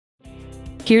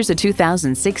Here's a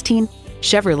 2016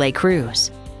 Chevrolet Cruze.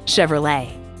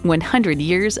 Chevrolet, 100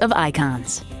 years of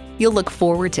icons. You'll look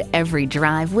forward to every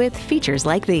drive with features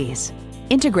like these: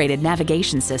 integrated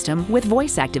navigation system with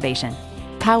voice activation,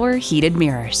 power heated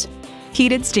mirrors,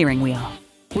 heated steering wheel,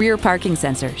 rear parking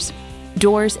sensors,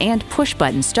 doors and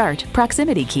push-button start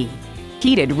proximity key,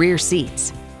 heated rear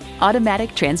seats,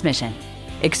 automatic transmission,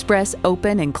 express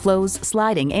open and close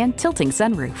sliding and tilting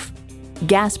sunroof,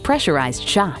 gas pressurized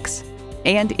shocks,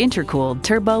 and intercooled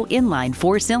turbo inline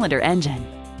 4-cylinder engine.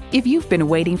 If you've been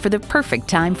waiting for the perfect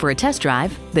time for a test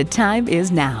drive, the time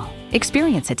is now.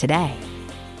 Experience it today.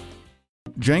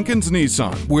 Jenkins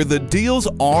Nissan, where the deals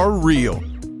are real.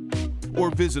 Or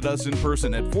visit us in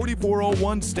person at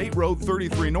 4401 State Road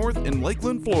 33 North in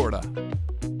Lakeland, Florida.